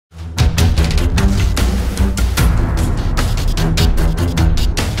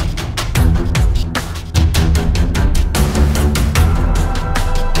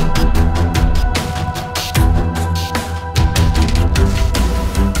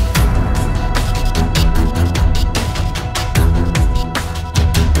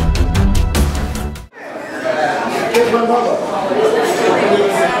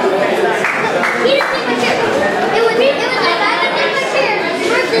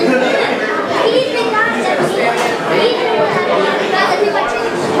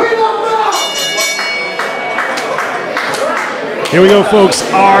Here we go, folks.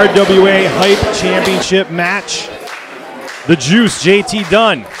 RWA Hype Championship match. The Juice, JT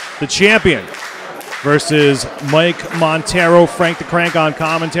Dunn, the champion, versus Mike Montero, Frank the Crank on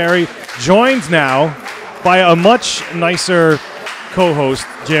commentary. Joined now by a much nicer co-host,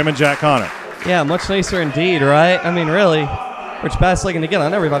 Jammin' Jack Connor. Yeah, much nicer indeed, right? I mean, really, Rich Bass looking to get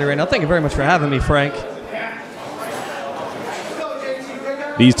on everybody right now. Thank you very much for having me, Frank.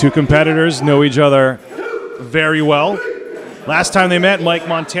 These two competitors know each other very well. Last time they met, Mike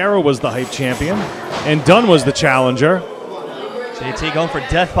Montero was the Hype champion, and Dunn was the challenger. JT going for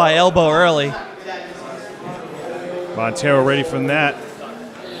death by elbow early. Montero ready from that.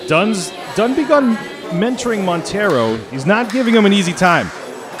 Dunn begun mentoring Montero. He's not giving him an easy time.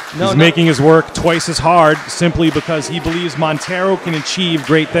 He's making his work twice as hard simply because he believes Montero can achieve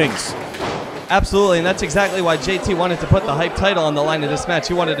great things. Absolutely, and that's exactly why JT wanted to put the Hype title on the line of this match.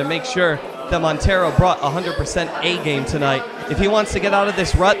 He wanted to make sure that Montero brought 100% A game tonight. If he wants to get out of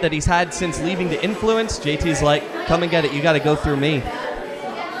this rut that he's had since leaving the Influence, JT's like, come and get it. You got to go through me.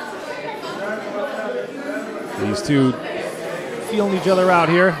 These two feeling each other out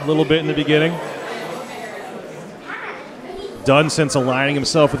here a little bit in the beginning. Dunn, since aligning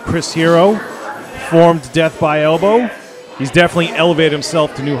himself with Chris Hero, formed Death by Elbow. He's definitely elevated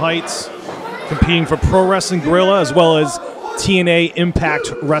himself to new heights, competing for Pro Wrestling Guerrilla as well as TNA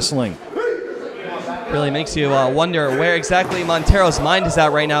Impact Wrestling. Really makes you wonder where exactly Montero's mind is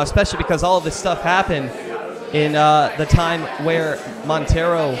at right now, especially because all of this stuff happened in the time where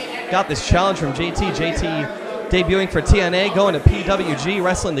Montero got this challenge from JT. JT debuting for TNA, going to PWG,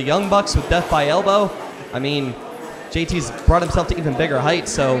 wrestling the Young Bucks with Death by Elbow. I mean, JT's brought himself to even bigger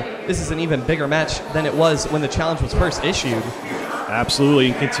heights, so this is an even bigger match than it was when the challenge was first issued.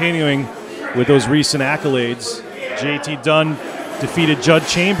 Absolutely, and continuing with those recent accolades, JT Dunn defeated Judge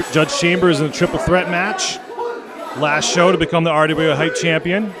Chambers in a triple threat match. Last show to become the RWA Hype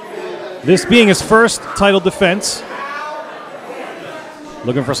champion. This being his first title defense.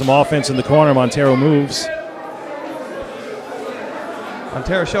 Looking for some offense in the corner. Montero moves.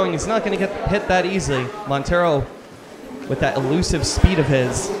 Montero showing he's not going to get hit that easily. Montero with that elusive speed of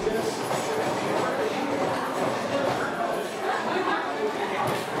his.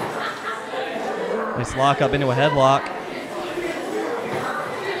 Nice lock up into a headlock.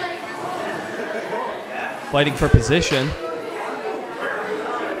 Fighting for position.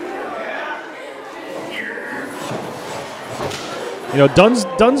 You know, Dunn's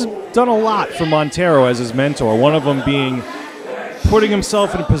done a lot for Montero as his mentor. One of them being putting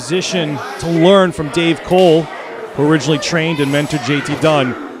himself in a position to learn from Dave Cole, who originally trained and mentored JT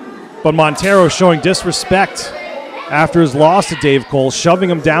Dunn. But Montero showing disrespect after his loss to Dave Cole, shoving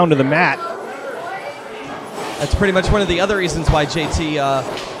him down to the mat. That's pretty much one of the other reasons why JT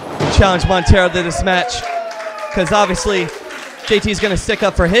challenged Montero to this match. Because obviously, JT's going to stick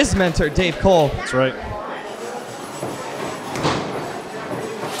up for his mentor, Dave Cole. That's right.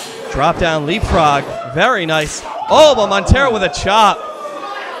 Drop down leapfrog. Very nice. Oh, but Montero with a chop.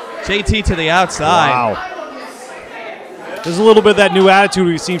 JT to the outside. Wow. There's a little bit of that new attitude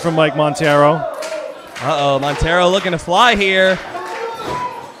we've seen from Mike Montero. Uh-oh, Montero looking to fly here.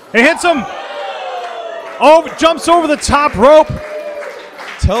 He hits him. Oh, jumps over the top rope.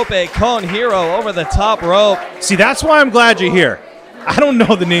 Tope con Hero over the top rope. See, that's why I'm glad you're here. I don't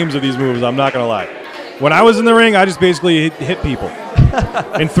know the names of these moves, I'm not going to lie. When I was in the ring, I just basically hit people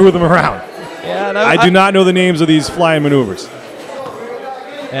and threw them around. Yeah, I do not know the names of these flying maneuvers.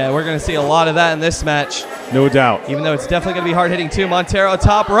 Yeah, we're going to see a lot of that in this match. No doubt. Even though it's definitely going to be hard hitting too. Montero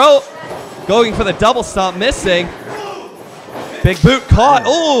top rope. Going for the double stomp, missing. Big boot caught.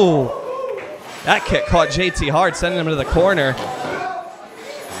 Oh! That kick caught JT hard, sending him to the corner.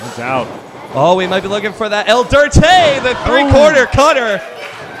 No doubt. Oh, we might be looking for that El Dirte, the three-quarter cutter.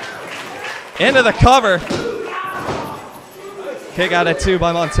 Into the cover. Kick out at two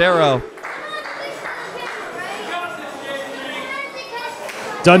by Montero.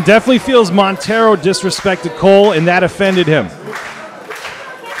 Dunn definitely feels Montero disrespected Cole, and that offended him.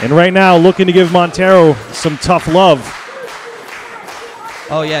 And right now, looking to give Montero some tough love.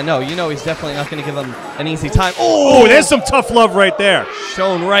 Oh, yeah, no, you know he's definitely not going to give him an easy time. Oh, there's some tough love right there.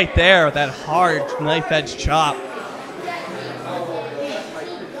 Shown right there, that hard knife-edge chop.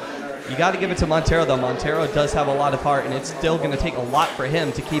 You got to give it to Montero, though. Montero does have a lot of heart, and it's still going to take a lot for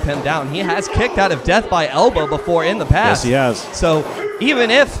him to keep him down. He has kicked out of Death by Elbow before in the past. Yes, he has. So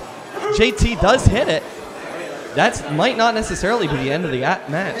even if JT does hit it, that might not necessarily be the end of the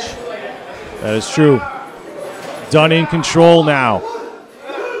match. That is true. Dunn in control now.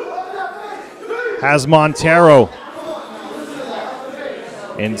 Has Montero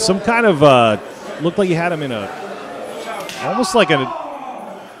in some kind of looked like he had him in a Almost like an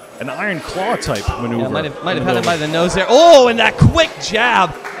iron claw type maneuver. Yeah, might have had him by the nose there. Oh, and that quick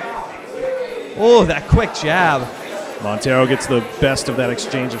jab. Oh, that quick jab. Montero gets the best of that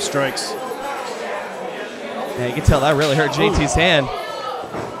exchange of strikes. Yeah, you can tell that really hurt JT's hand.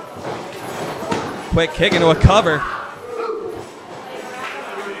 Quick kick into a cover.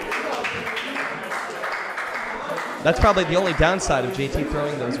 That's probably the only downside of JT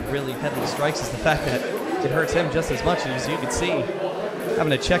throwing those really heavy strikes is the fact that it hurts him just as much as you can see.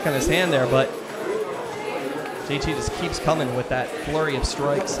 Having to check on his hand there, but JT just keeps coming with that flurry of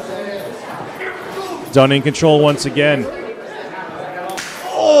strikes. Dunn in control once again.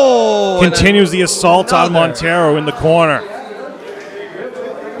 Oh! Continues the assault on Montero in the corner.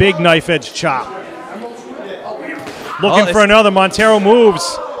 Big knife edge chop. Looking for another. Montero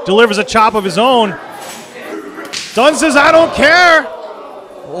moves. Delivers a chop of his own. Dunn says, I don't care.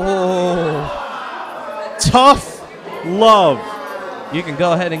 Oh. Tough love. You can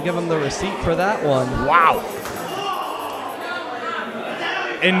go ahead and give him the receipt for that one. Wow.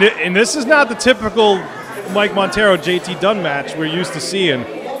 And this is not the typical Mike Montero JT Dunn match we're used to seeing.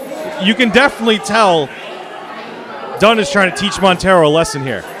 You can definitely tell Dunn is trying to teach Montero a lesson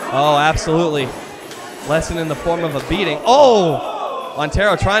here. Oh, absolutely. Lesson in the form of a beating. Oh!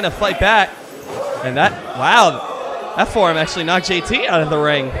 Montero trying to fight back. And that, wow. That forearm actually knocked JT out of the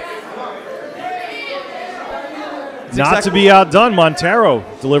ring. Not to be outdone, Montero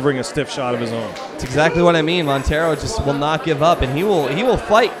delivering a stiff shot of his own. That's exactly what I mean. Montero just will not give up, and he will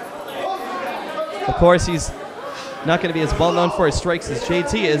fight. Of course, he's not going to be as well known for his strikes as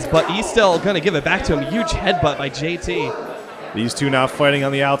JT is, but he's still going to give it back to him. Huge headbutt by JT. These two now fighting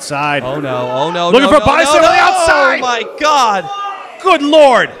on the outside. Oh no! Oh no! Looking for bicep on the outside. Oh my God! Good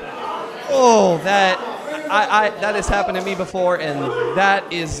Lord! Oh, that has happened to me before, and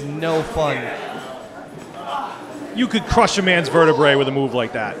that is no fun. You could crush a man's vertebrae with a move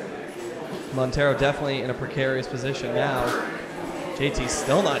like that. Montero definitely in a precarious position now. JT's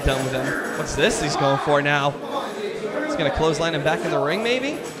still not done with him. What's this he's going for now? He's going to clothesline him back in the ring,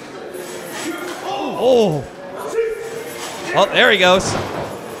 maybe? Oh. Oh, there he goes.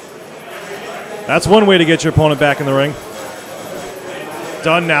 That's one way to get your opponent back in the ring.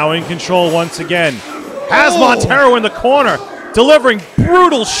 Dunn now in control once again. Has Montero in the corner, delivering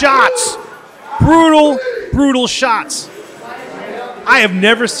brutal shots. Brutal shots. I have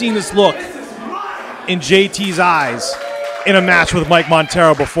never seen this look in JT's eyes in a match with Mike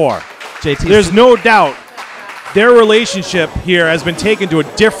Montero before. There's no doubt their relationship here has been taken to a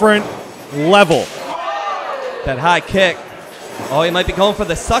different level. That high kick. Oh, he might be going for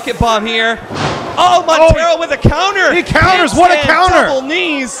the suck it bomb here. Oh, Montero with a counter. He counters. What a counter. Double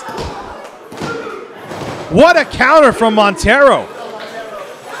knees. What a counter from Montero.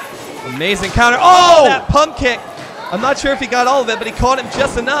 Amazing counter. Oh, that pump kick. I'm not sure if he got all of it, but he caught him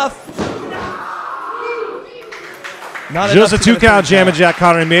just enough. Just a 2-count jam and jack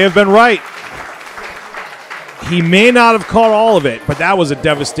counter. He may have been right. He may not have caught all of it, but that was a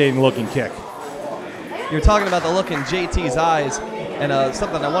devastating looking kick. You're talking about the look in JT's eyes, and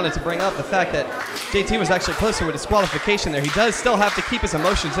something I wanted to bring up, the fact that JT was actually closer with disqualification there. He does still have to keep his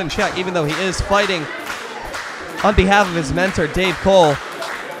emotions in check, even though he is fighting on behalf of his mentor, Dave Cole.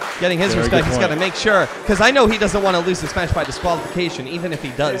 Getting his respect, he's got to make sure, because I know he doesn't want to lose this match by disqualification, even if he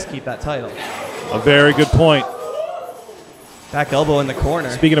does keep that title. A very good point. Back elbow in the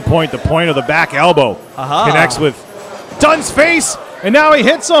corner. Speaking of point, the point of the back elbow connects with Dunn's face, and now he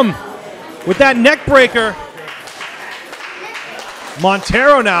hits him with that neck breaker.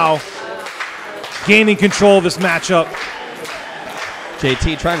 Montero now gaining control of this matchup.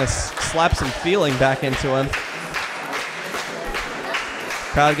 JT trying to slap some feeling back into him.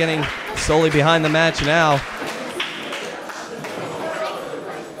 Crowd getting solely behind the match now.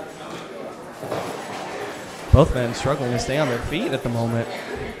 Both men struggling to stay on their feet at the moment.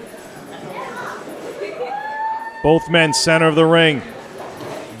 Both men center of the ring.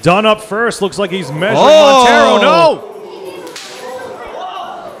 Dunn up first. Looks like he's measuring Montero. No!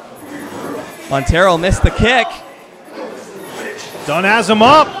 Montero missed the kick. Dunn has him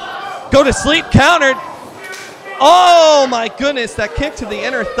up. Go to sleep, countered. Oh my goodness, that kick to the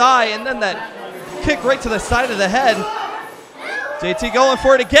inner thigh and then that kick right to the side of the head. JT going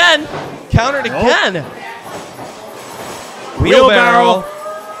for it again. Countered again. Wheelbarrow.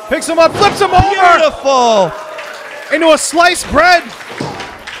 Picks him up, flips him over. Beautiful. Into a sliced bread.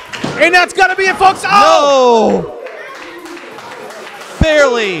 And that's got to be it, folks. Oh! No.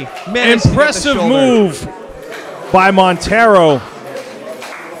 Barely managed Impressive to get the move by Montero.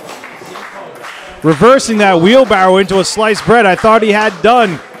 Reversing that wheelbarrow into a sliced bread. I thought he had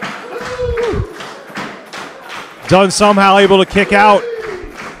Dunn. Dunn somehow able to kick out.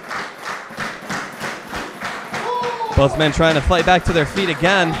 Both men trying to fight back to their feet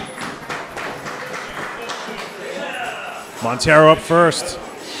again. Montero up first.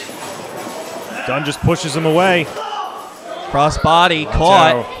 Dunn just pushes him away. Cross body,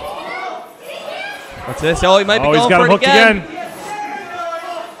 Montero. caught. What's this? Oh, he might be going he's got for him it hooked again.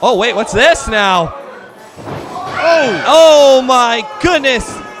 Oh, wait, what's this now? Oh my goodness.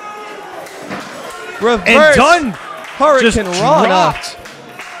 Reverse. And Dunn Hurricane just Rana. dropped.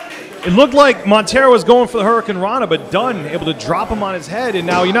 It looked like Montero was going for the Hurricane Rana, but Dunn able to drop him on his head, and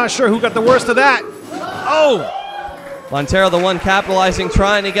now you're not sure who got the worst of that. Oh! Montero the one capitalizing,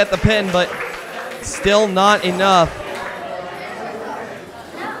 trying to get the pin, but still not enough.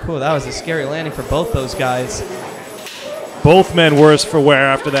 Ooh, that was a scary landing for both those guys. Both men worse for wear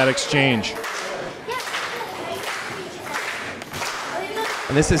after that exchange.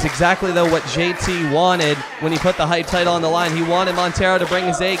 And this is exactly, though, what JT wanted when he put the Hype title on the line. He wanted Montero to bring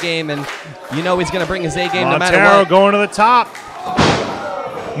his A-game, and you know he's going to bring his A-game no matter Montero what. going to the top.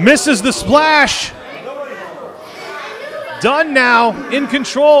 Misses the splash. Dunn now in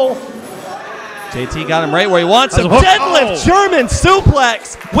control. JT got him right where he wants him. That's a Deadlift German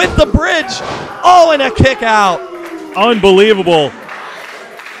suplex with the bridge. Oh, and a kick out. Unbelievable.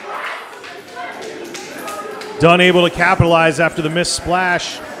 Dunn able to capitalize after the missed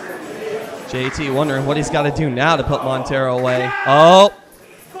splash. JT wondering what he's got to do now to put Montero away. Oh.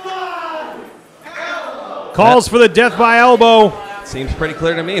 Calls for the death by elbow. Seems pretty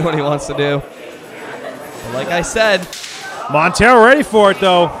clear to me what he wants to do. But like I said, Montero ready for it,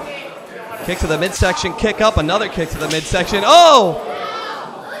 though. kick to the midsection, kick up, another kick to the midsection. Oh!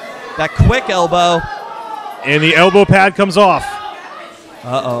 That quick elbow. And the elbow pad comes off.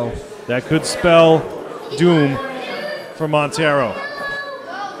 Uh-oh. That could spell doom for Montero.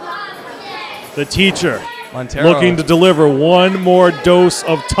 The teacher Montero looking to deliver one more dose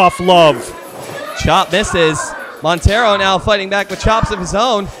of tough love. Chop misses. Montero now fighting back with chops of his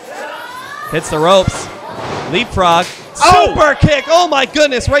own. Hits the ropes. Leapfrog. Super kick. Oh my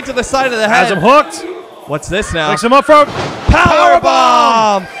goodness. Right to the side of the head. Has him hooked. What's this now? Picks him up for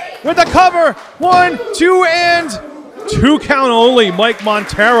Powerbomb. with the cover. 1, 2, and 2 count only. Mike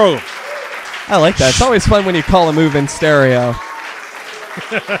Montero. I like that. It's always fun when you call a move in stereo.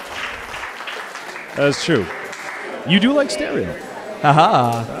 That's true. You do like stereo.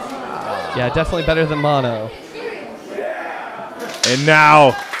 Haha. Yeah, definitely better than mono. And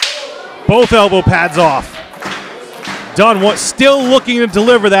now, both elbow pads off. Dunn still looking to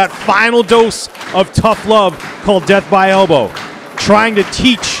deliver that final dose of tough love called death by elbow. Trying to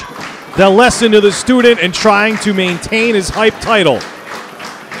teach the lesson to the student and trying to maintain his Hype title.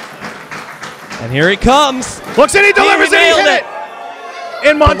 And here he comes. Looks and he delivers it. He nailed hit it.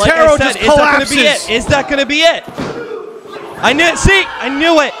 And But Montero like I said, just collapses. Is that going to be it? I knew it. See, I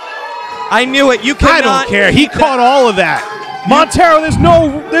knew it. I knew it. You cannot. I don't care. He caught all of that. Montero,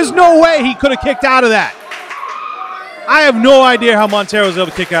 there's no way he could have kicked out of that. I have no idea how Montero was able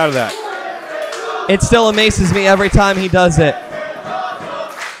to kick out of that. It still amazes me every time he does it.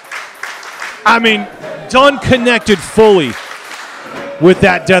 I mean, Dunn connected fully with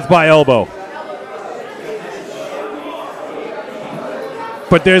that death by elbow.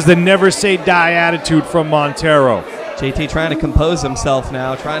 But there's the never say die attitude from Montero. JT trying to compose himself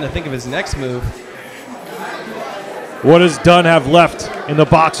now, trying to think of his next move. What does Dunn have left in the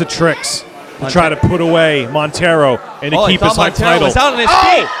box of tricks to try to put away Montero and to keep his Hype title? Was out on his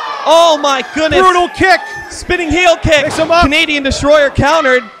feet. Oh my goodness. Brutal kick. Spinning heel kick. Picks him up. Canadian Destroyer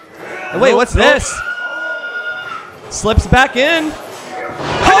countered. And wait, what's this? Slips back in.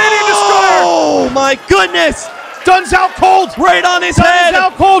 Canadian Destroyer. Oh my goodness. Dunn's out cold. Right on his Dunn's head.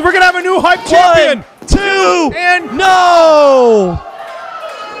 out cold. We're going to have a new Hype champion. 1, 2, and no.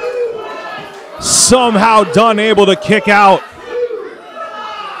 Somehow Dunn able to kick out.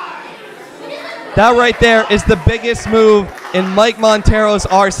 That right there is the biggest move in Mike Montero's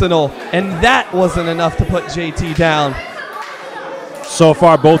arsenal, and that wasn't enough to put JT down. So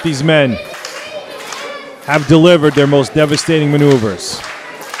far, both these men have delivered their most devastating maneuvers.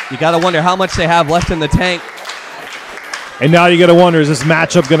 You got to wonder how much they have left in the tank. And now you got to wonder, is this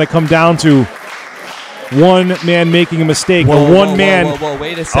matchup going to come down to one man making a mistake or one man? Whoa,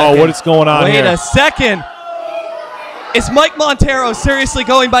 wait a second. Oh, what is going on here? Wait a second. Is Mike Montero seriously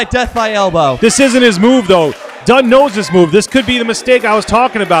going by death by elbow? This isn't his move, though. Dunn knows this move. This could be the mistake I was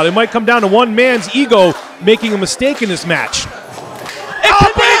talking about. It might come down to one man's ego making a mistake in this match.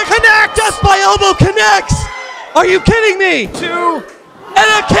 It connects! Death by elbow connects! Are you kidding me? 2. And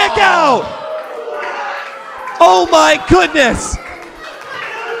a kick out! Oh my goodness!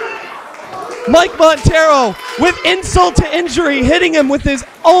 Mike Montero with insult to injury, hitting him with his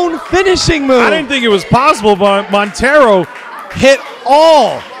own finishing move. I didn't think it was possible, but Montero hit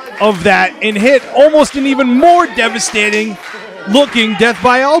all of that and hit almost an even more devastating looking death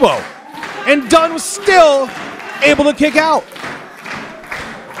by elbow. And Dunn was still able to kick out.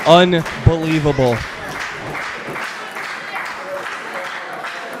 Unbelievable.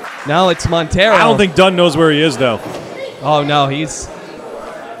 Now it's Montero. I don't think Dunn knows where he is, though. Oh, no, he's...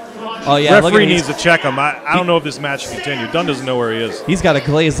 Oh, yeah. Referee needs to check him. I don't know if this match should continue. Dunn doesn't know where he is. He's got a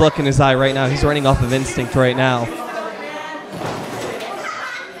glazed look in his eye right now. He's running off of instinct right now.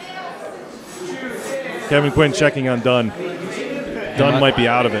 Kevin Quinn checking on Dunn. Dunn might be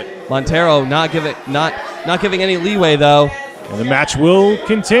out of it. Montero not giving any leeway, though. And the match will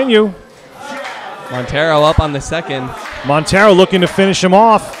continue. Montero up on the second. Montero looking to finish him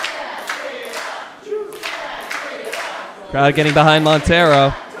off. Crowd getting behind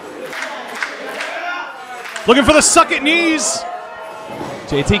Montero. Looking for the suck it knees.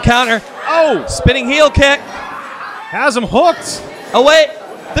 JT counter. Oh! Spinning heel kick. Has him hooked. Oh, wait.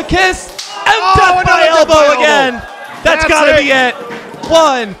 The kiss. And Oh, death by another death elbow by again. elbow. That's That's got to it. be it.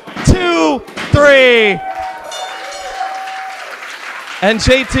 1, 2, 3. And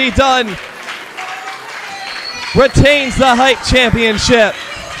JT Dunn retains the Hype Championship.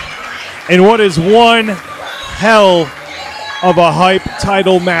 And what is one hell of a Hype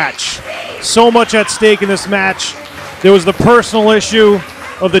title match. So much at stake in this match. There was the personal issue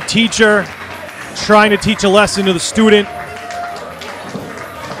of the teacher trying to teach a lesson to the student.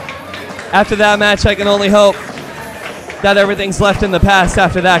 After that match, I can only hope that everything's left in the past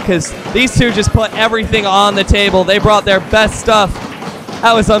after that, because these two just put everything on the table. They brought their best stuff.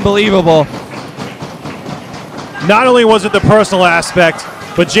 That was unbelievable. Not only was it the personal aspect,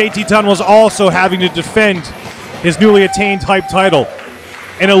 but JT Dunn was also having to defend his newly attained Hype title.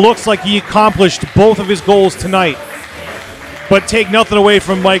 And it looks like he accomplished both of his goals tonight. But take nothing away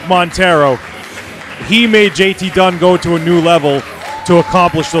from Mike Montero. He made JT Dunn go to a new level to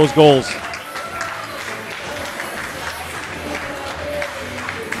accomplish those goals.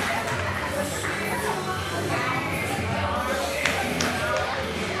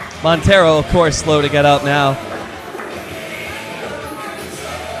 Montero, of course, slow to get up now.